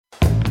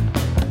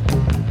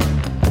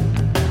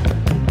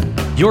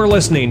You're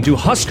listening to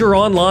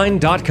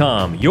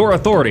HuskerOnline.com, your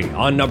authority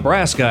on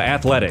Nebraska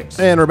athletics.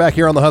 And we're back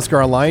here on the Husker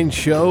Online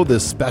Show,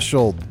 this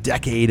special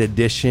decade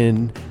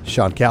edition.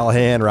 Sean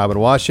Callahan, Robin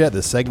Washett,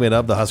 this segment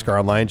of the Husker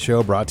Online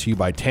Show brought to you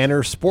by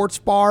Tanner Sports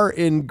Bar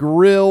and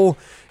Grill.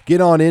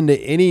 Get on into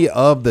any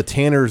of the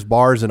Tanner's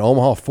bars in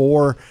Omaha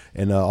 4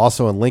 and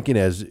also in Lincoln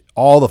as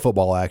all the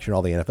football action,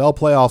 all the NFL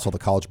playoffs, all the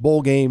college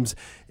bowl games.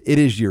 It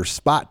is your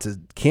spot to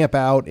camp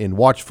out and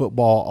watch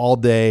football all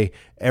day,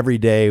 every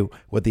day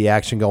with the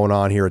action going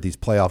on here at these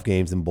playoff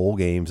games and bowl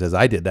games, as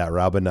I did that,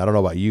 Robin. I don't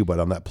know about you, but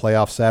on that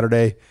playoff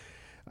Saturday,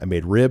 I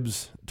made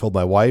ribs, told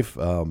my wife,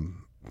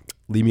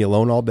 leave me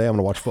alone all day, I'm going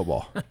to watch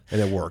football, and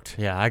it worked.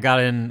 Yeah, I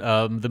got in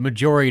the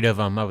majority of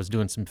them. I was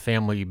doing some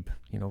family,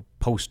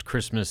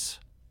 post-Christmas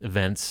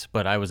events,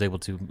 but I was able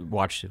to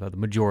watch the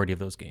majority of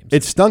those games.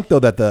 It stunk, though,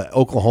 that the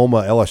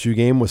Oklahoma LSU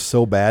game was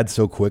so bad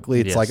so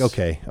quickly. It's like,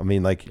 okay,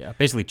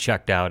 basically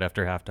checked out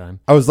after halftime.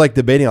 I was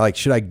debating,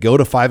 should I go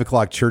to 5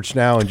 o'clock church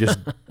now and just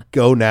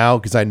go now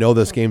because I know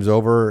this game's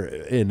over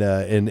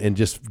and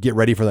just get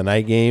ready for the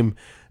night game?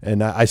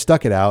 And I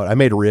stuck it out. I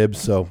made ribs,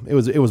 so it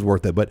was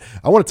worth it. But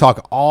I want to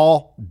talk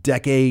all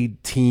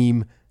decade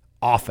team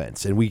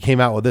offense, and we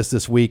came out with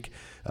this week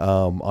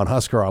on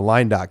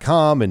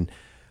HuskerOnline.com, and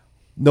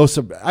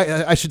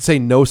I should say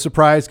no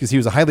surprise because he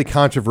was a highly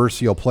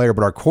controversial player,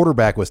 but our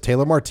quarterback was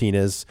Taylor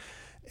Martinez,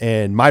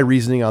 and my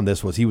reasoning on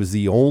this was he was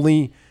the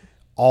only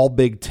all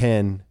Big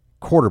Ten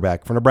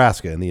quarterback for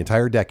Nebraska in the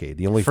entire decade.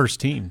 The only first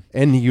team.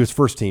 And he was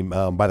first team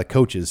by the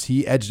coaches.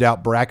 He edged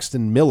out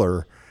Braxton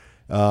Miller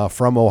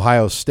from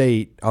Ohio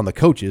State on the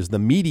coaches. The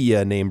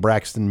media named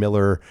Braxton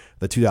Miller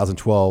the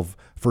 2012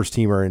 first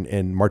teamer,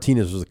 and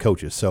Martinez was the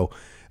coaches. So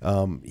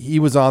he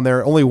was on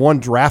there. Only one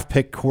draft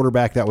pick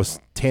quarterback, that was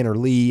Tanner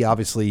Lee.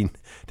 Obviously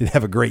didn't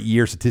have a great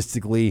year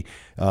statistically.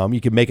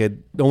 You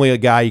could only a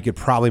guy you could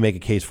probably make a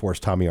case for is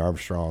Tommy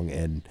Armstrong.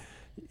 And,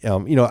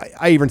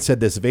 I even said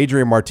this, if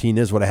Adrian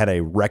Martinez would have had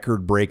a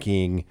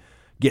record-breaking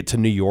get to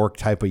New York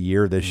type of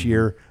year this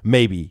year,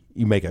 maybe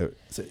you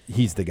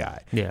he's the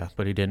guy. Yeah,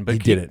 but he didn't. But he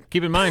didn't.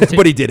 Keep in mind,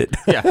 but he did it.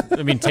 Yeah,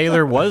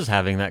 Taylor was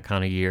having that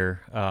kind of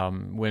year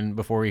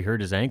before he hurt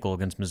his ankle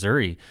against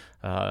Missouri.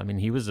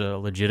 He was a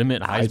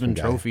legitimate Heisman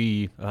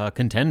Trophy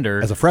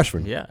contender as a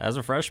freshman. Yeah, as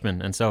a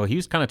freshman, and so he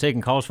was kind of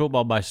taking college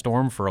football by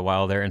storm for a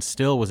while there, and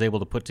still was able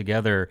to put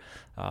together,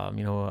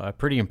 a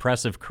pretty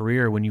impressive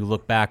career when you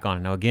look back on it.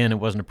 Now, again, it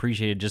wasn't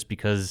appreciated just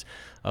because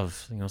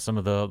of some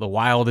of the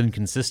wild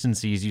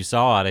inconsistencies you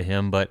saw out of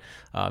him, but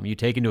you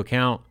take into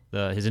account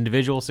his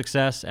individual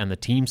success and the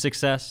team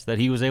success that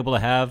he was able to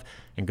have,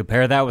 and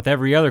compare that with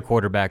every other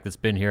quarterback that's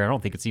been here, I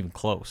don't think it's even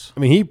close.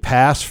 He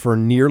passed for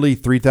nearly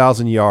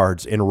 3,000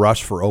 yards and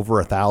rushed for over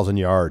 1,000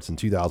 yards in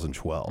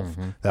 2012.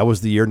 Mm-hmm. That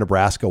was the year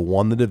Nebraska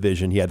won the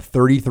division. He had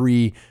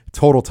 33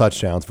 total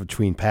touchdowns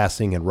between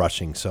passing and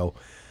rushing. So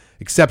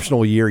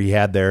exceptional year he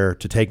had there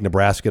to take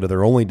Nebraska to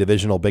their only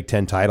divisional Big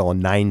Ten title in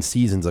 9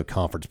 seasons of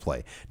conference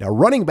play. Now,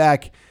 running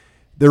back,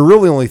 there are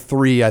really only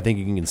 3 I think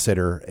you can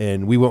consider,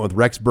 and we went with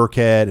Rex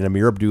Burkhead and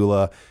Amir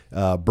Abdullah.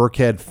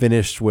 Burkhead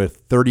finished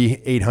with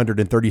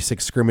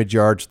 3,836 scrimmage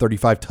yards,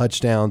 35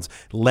 touchdowns,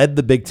 led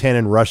the Big Ten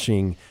in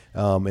rushing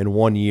in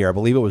 1 year. I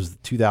believe it was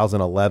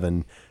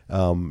 2011.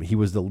 He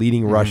was the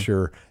leading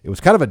rusher. It was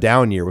kind of a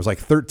down year. It was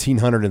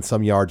 1,300 and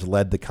some yards,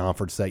 led the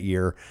conference that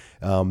year.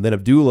 Then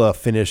Abdullah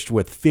finished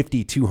with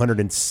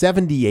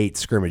 5,278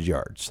 scrimmage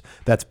yards.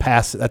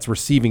 That's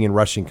receiving and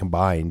rushing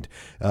combined.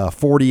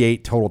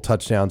 48 total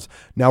touchdowns.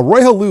 Now,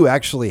 Roy Halou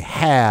actually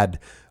had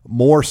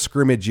more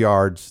scrimmage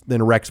yards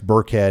than Rex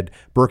Burkhead.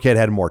 Burkhead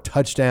had more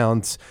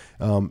touchdowns.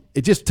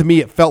 To me,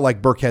 it felt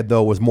like Burkhead,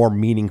 though, was more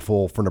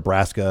meaningful for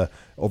Nebraska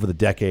over the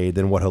decade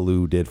than what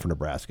Halou did for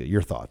Nebraska.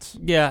 Your thoughts?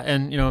 Yeah,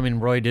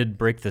 and, Roy did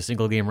break the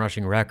single-game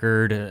rushing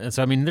record. And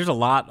so, there's a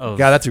lot of...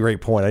 God, that's a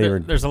great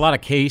point. There's a lot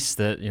of case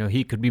that,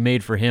 he could be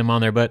made for him on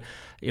there. But,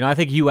 I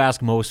think you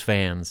ask most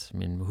fans,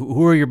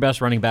 who are your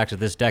best running backs of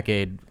this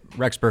decade?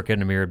 Rex Burkhead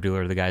and Amir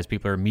Abdullah are the guys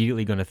people are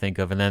immediately going to think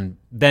of, and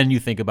then you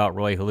think about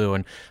Roy Halou,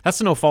 and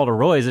that's no fault of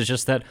Roy's. It's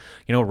just that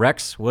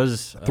Rex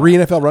was 3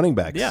 NFL running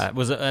backs. Yeah, it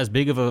was as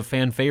big of a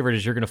fan favorite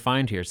as you're going to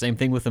find here. Same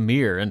thing with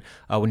Amir, and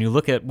when you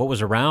look at what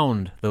was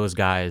around those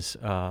guys,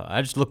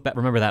 I just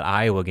remember that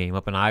Iowa game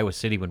up in Iowa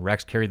City when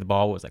Rex carried the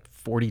ball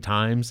 40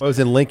 times. I was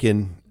in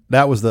Lincoln.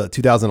 That was the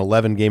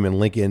 2011 game in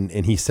Lincoln,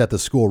 and he set the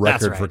school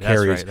record for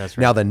carries. That's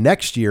right. Now, the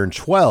next year in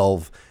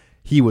 12,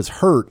 he was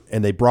hurt,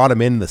 and they brought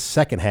him in the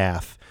second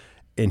half,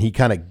 and he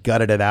kind of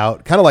gutted it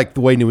out, kind of like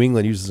the way New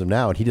England uses him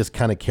now, and he just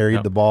kind of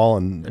carried the ball.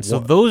 And so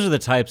those are the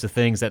types of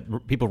things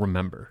that people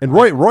remember. And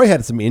Roy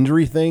had some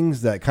injury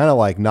things that kind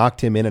of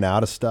knocked him in and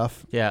out of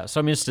stuff. Yeah,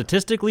 so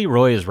statistically,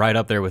 Roy is right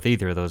up there with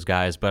either of those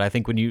guys, but I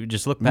think when you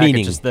just look back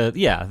at just the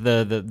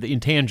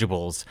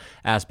intangibles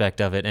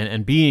aspect of it,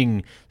 and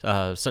being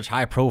such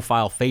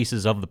high-profile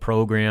faces of the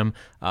program,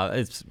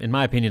 it's, in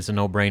my opinion, it's a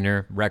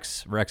no-brainer.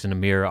 Rex and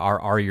Amir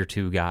are your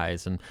 2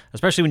 guys, and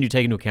especially when you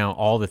take into account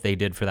all that they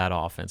did for that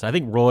offense. I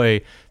think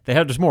Roy, they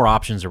had just more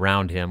options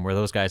around him where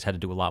those guys had to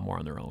do a lot more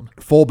on their own.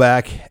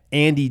 Fullback,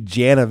 Andy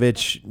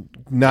Janovich,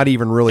 not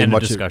even really End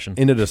of much discussion.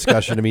 into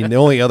discussion. I mean, the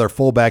only other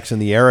fullbacks in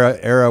the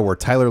era were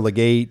Tyler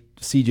Legate,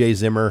 C.J.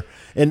 Zimmer,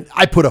 and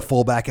I put a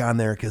fullback on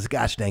there because,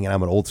 gosh dang it,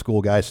 I'm an old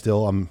school guy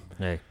still.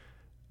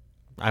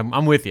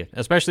 I'm with you,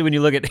 especially when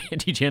you look at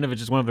Andy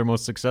Janovich is one of their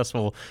most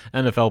successful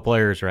NFL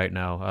players right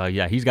now.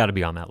 He's got to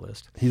be on that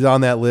list. He's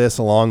on that list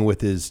along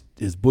with his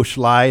Busch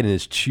Light and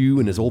his Chew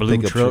and his old Blue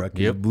pickup truck.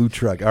 Yep. His blue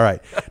truck. All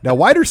right. Now,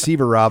 wide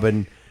receiver,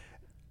 Robin,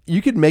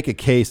 you could make a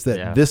case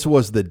that this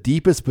was the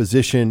deepest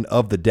position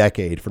of the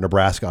decade for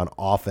Nebraska on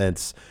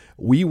offense.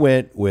 We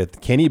went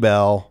with Kenny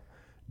Bell,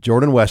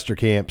 Jordan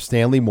Westerkamp,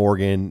 Stanley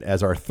Morgan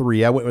as our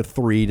three. I went with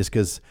three just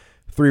because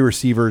three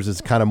receivers is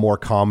kind of more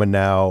common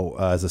now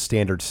as a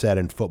standard set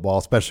in football,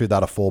 especially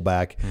without a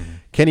fullback. Mm-hmm.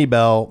 Kenny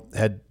Bell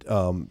had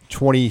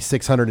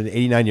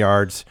 2,689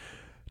 yards.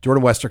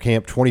 Jordan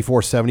Westerkamp,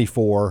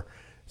 2,474.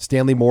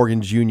 Stanley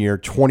Morgan Jr.,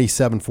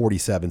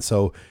 2,747.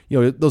 So,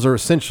 those are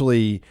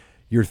essentially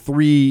your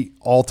three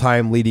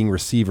all-time leading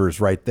receivers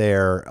right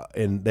there,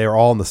 and they're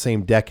all in the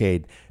same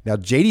decade. Now,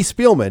 J.D.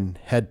 Spielman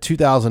had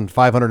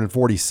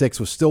 2,546,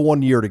 with still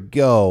 1 year to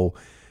go.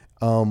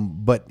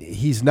 But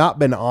he's not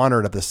been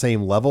honored at the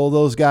same level of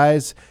those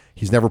guys.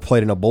 He's never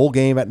played in a bowl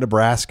game at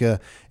Nebraska.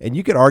 And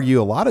you could argue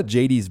a lot of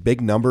JD's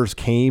big numbers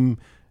came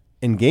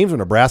in games where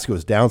Nebraska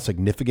was down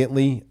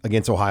significantly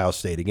against Ohio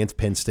State, against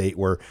Penn State,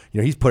 where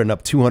he's putting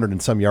up 200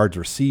 and some yards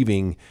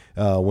receiving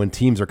when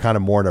teams are kind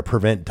of more in a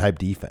prevent type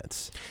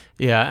defense.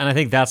 Yeah, and I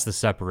think that's the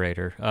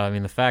separator.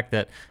 The fact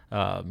that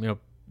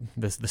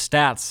the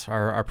stats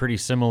are pretty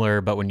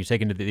similar, but when you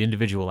take into the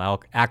individual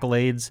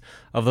accolades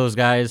of those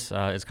guys,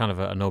 it's kind of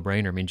a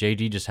no-brainer. I mean,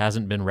 JD just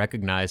hasn't been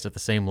recognized at the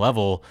same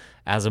level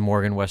as a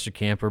Morgan,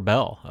 Westerkamp, or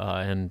Bell.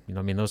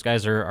 Those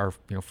guys are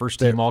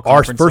first-team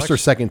all-conference. Our first or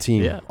second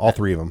team, all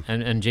three of them.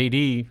 And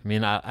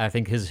JD, I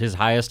think his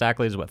highest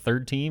accolade is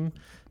third team?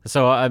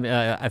 So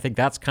I think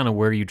that's kind of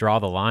where you draw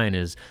the line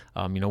is,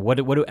 what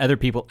do other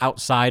people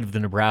outside of the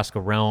Nebraska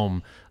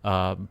realm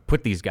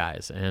put these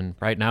guys? And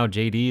right now,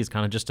 JD is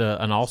kind of just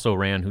an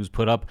also-ran who's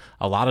put up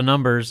a lot of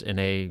numbers in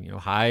a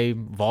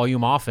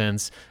high-volume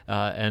offense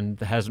and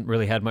hasn't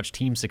really had much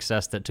team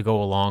success to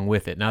go along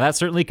with it. Now, that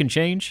certainly can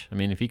change. I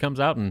mean, if he comes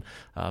out and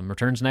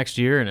returns next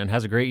year and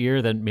has a great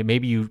year, then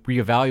maybe you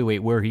reevaluate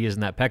where he is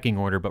in that pecking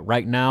order. But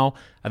right now,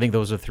 I think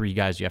those are three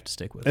guys you have to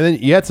stick with. And then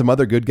you had some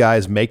other good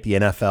guys make the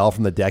NFL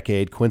from the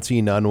decade.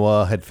 Quincy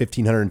Enunwa had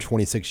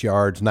 1,526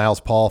 yards. Niles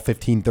Paul,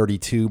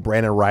 1,532.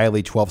 Brandon Riley,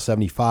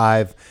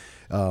 1,275.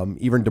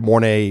 Even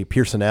DeMornay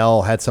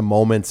Pearsonell had some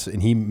moments,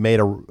 and he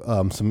made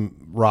some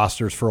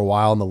rosters for a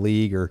while in the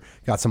league, or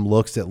got some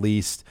looks at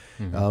least.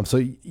 Mm-hmm. So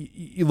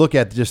you look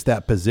at just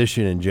that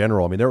position in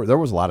general. I mean, there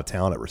was a lot of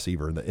talent at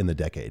receiver in the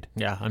decade.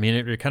 Yeah, I mean,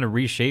 it kind of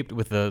reshaped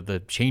with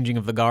the changing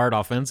of the guard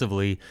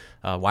offensively.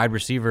 Wide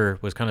receiver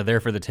was kind of there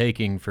for the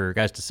taking for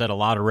guys to set a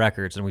lot of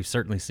records, and we've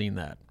certainly seen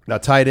that. Now,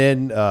 tight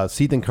end,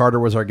 Sethan Carter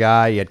was our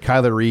guy. You had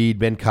Kyler Reed,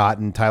 Ben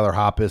Cotton, Tyler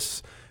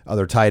Hoppus,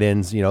 other tight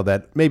ends,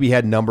 that maybe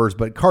had numbers,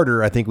 but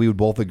Carter, I think we would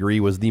both agree,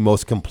 was the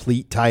most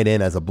complete tight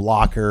end as a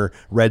blocker,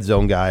 red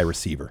zone guy,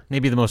 receiver.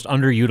 Maybe the most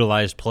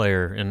underutilized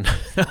player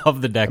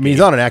of the decade. I mean,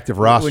 he's on an active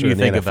roster when you in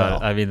think the NFL.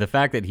 about it. I mean, the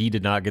fact that he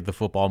did not get the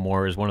football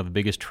more is one of the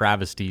biggest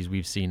travesties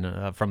we've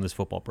seen from this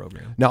football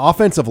program. Now,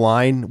 offensive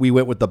line, we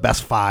went with the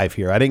best five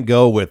here. I didn't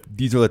go with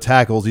these are the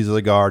tackles, these are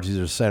the guards, these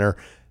are the center.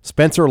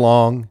 Spencer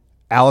Long,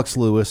 Alex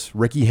Lewis,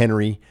 Ricky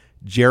Henry,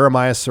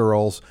 Jeremiah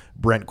Searles,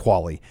 Brent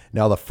Qualley.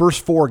 Now, the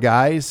first four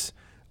guys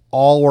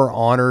all were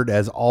honored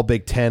as all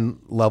Big Ten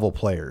level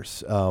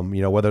players,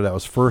 whether that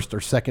was first or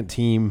second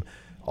team,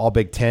 all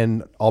Big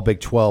Ten, all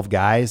Big 12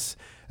 guys.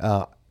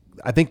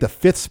 I think the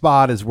fifth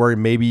spot is where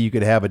maybe you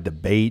could have a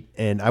debate,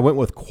 and I went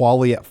with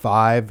Qualley at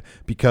 5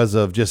 because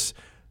of just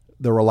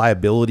the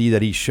reliability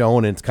that he's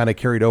shown, and it's kind of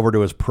carried over to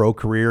his pro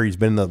career. He's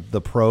been in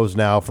the pros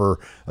now for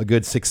a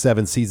good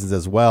 6-7 seasons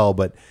as well.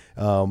 But,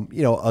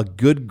 a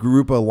good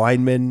group of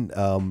linemen,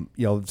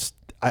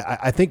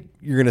 I think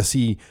you're going to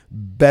see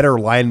better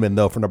linemen,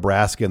 though, for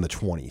Nebraska in the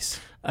 20s.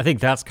 I think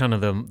that's kind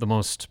of the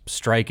most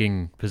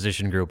striking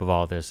position group of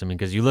all this. I mean,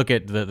 because you look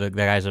at the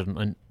guys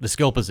on the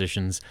skill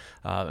positions.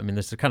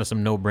 There's kind of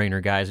some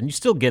no-brainer guys, and you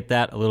still get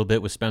that a little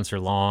bit with Spencer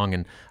Long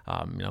and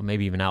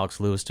maybe even Alex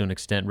Lewis to an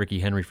extent, Ricky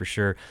Henry for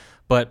sure.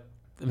 But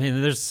I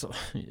mean, there's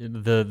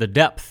the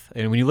depth,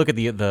 and when you look at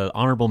the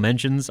honorable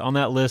mentions on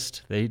that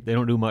list, they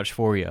don't do much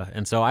for you.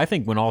 And so I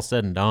think when all's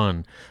said and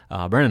done,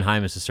 Brennan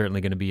Hymas is certainly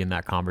going to be in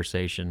that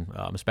conversation,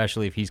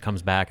 especially if he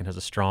comes back and has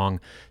a strong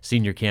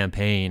senior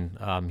campaign.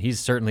 He's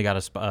certainly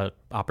got a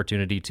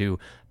opportunity to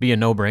be a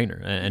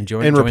no-brainer and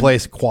join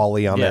replace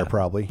Qualley on there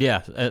probably.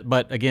 Yeah,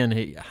 but again,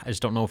 I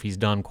just don't know if he's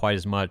done quite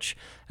as much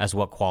as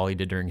what Qualley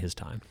did during his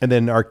time. And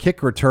then our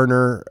kick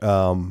returner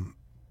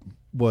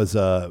was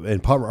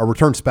and our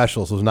return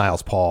specialist was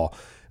Niles Paul.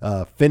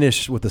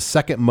 Finished with the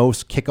second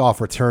most kickoff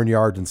return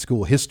yards in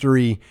school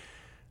history.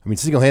 I mean,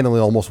 single-handedly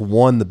almost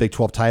won the Big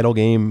 12 title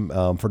game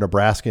for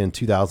Nebraska in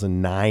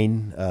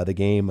 2009, the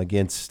game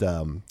against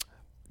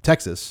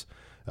Texas.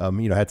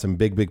 Had some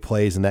big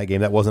plays in that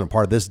game. That wasn't a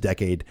part of this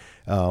decade.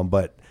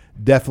 But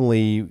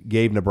definitely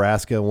gave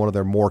Nebraska one of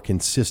their more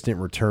consistent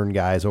return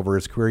guys over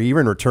his career,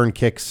 even return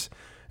kicks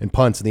and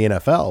punts in the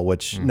NFL,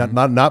 which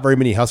not very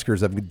many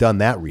Huskers have done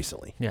that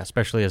recently. Yeah,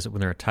 especially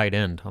when they're a tight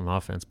end on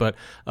offense. But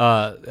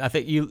I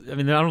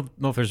don't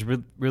know if there's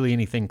really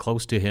anything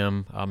close to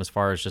him as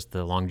far as just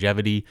the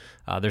longevity.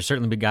 There's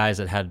certainly been guys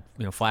that had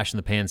flash in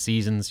the pan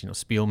seasons.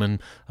 Spielman,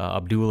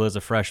 Abdullah as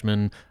a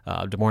freshman,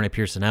 DeMornay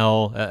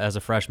Pearsonell as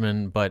a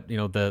freshman. But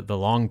the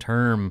long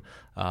term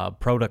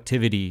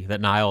productivity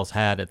that Niles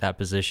had at that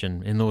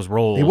position in those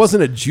roles. He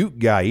wasn't a juke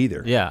guy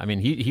either. Yeah, I mean,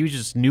 he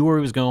just knew where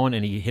he was going,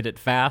 and he hit it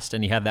fast,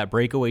 and he had that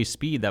breakaway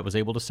speed that was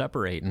able to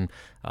separate. And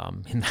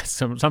that's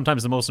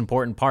sometimes the most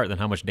important part than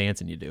how much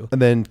dancing you do. And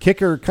then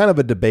kicker, kind of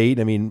a debate.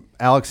 I mean,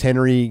 Alex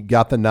Henry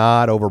got the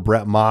nod over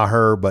Brett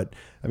Maher, but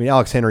I mean,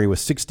 Alex Henry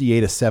was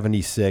 68 of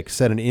 76,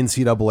 set an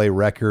NCAA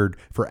record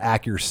for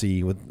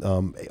accuracy with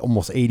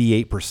almost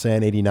 88%,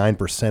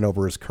 89%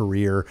 over his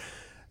career.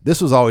 This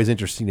was always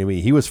interesting to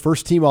me. He was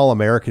first-team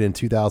All-American in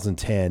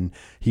 2010.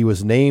 He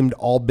was named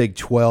All-Big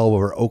 12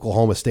 over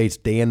Oklahoma State's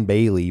Dan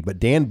Bailey. But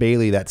Dan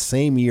Bailey that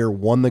same year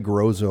won the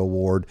Groza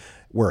Award,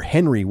 where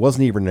Henry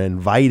wasn't even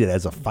invited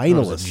as a finalist.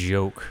 That was a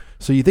joke.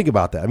 So you think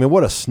about that. I mean,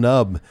 what a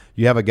snub.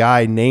 You have a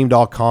guy named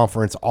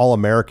All-Conference,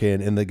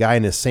 All-American, and the guy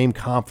in the same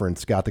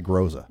conference got the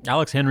Groza.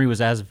 Alex Henry was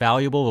as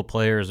valuable a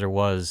player as there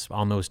was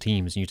on those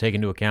teams. And you take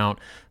into account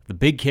the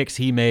big kicks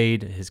he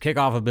made, his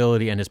kickoff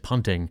ability, and his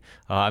punting.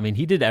 I mean,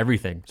 he did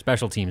everything,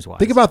 special teams-wise.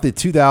 Think about the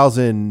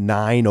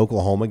 2009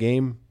 Oklahoma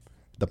game,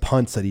 the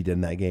punts that he did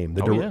in that game.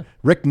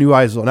 Rick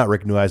Neueisel, not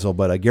Rick Neueisel,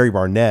 but Gary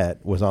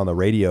Barnett was on the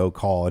radio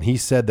call, and he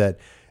said that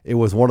it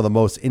was one of the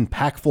most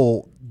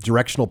impactful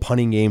directional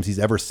punting games he's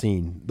ever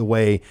seen, the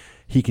way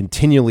he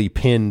continually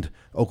pinned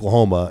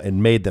Oklahoma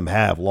and made them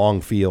have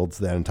long fields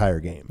that entire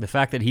game. The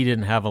fact that he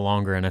didn't have a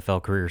longer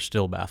NFL career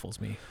still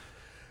baffles me.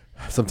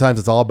 Sometimes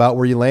it's all about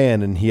where you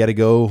land, and he had to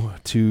go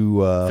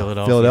to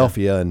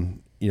Philadelphia.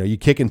 And you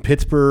kick in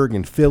Pittsburgh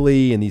and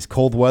Philly and these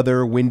cold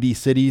weather, windy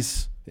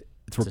cities.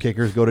 It's where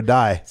kickers go to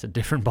die. It's a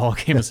different ball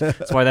game.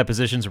 That's why that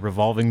position's a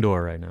revolving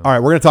door right now. All right,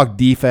 we're going to talk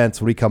defense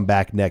when we come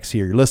back next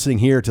here. You're listening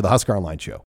here to the Husker Online Show.